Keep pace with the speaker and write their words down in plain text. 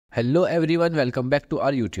Hello everyone, welcome back to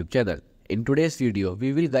our YouTube channel. In today's video,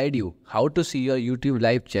 we will guide you how to see your YouTube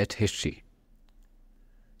live chat history.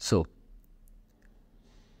 So,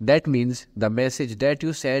 that means the message that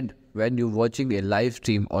you send when you're watching a live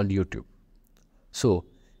stream on YouTube. So,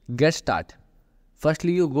 get started.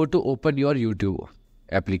 Firstly, you go to open your YouTube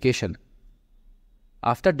application.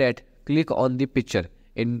 After that, click on the picture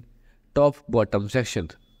in top bottom section.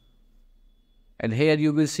 And here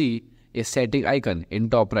you will see a setting icon in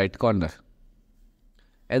top right corner.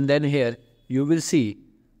 And then here you will see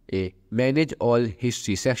a manage all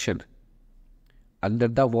history section under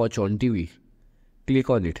the watch on TV. Click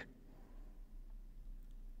on it.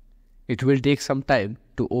 It will take some time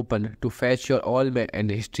to open to fetch your all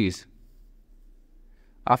and histories.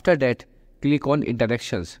 After that, click on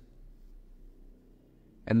interactions.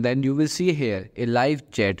 And then you will see here a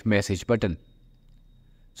live chat message button.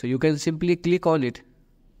 So you can simply click on it.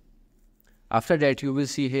 After that, you will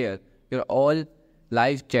see here your all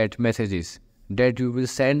live chat messages that you will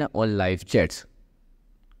send on live chats.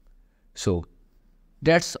 So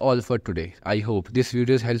that's all for today. I hope this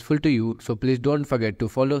video is helpful to you. So please don't forget to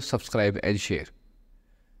follow, subscribe and share.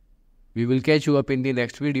 We will catch you up in the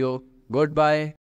next video. Goodbye.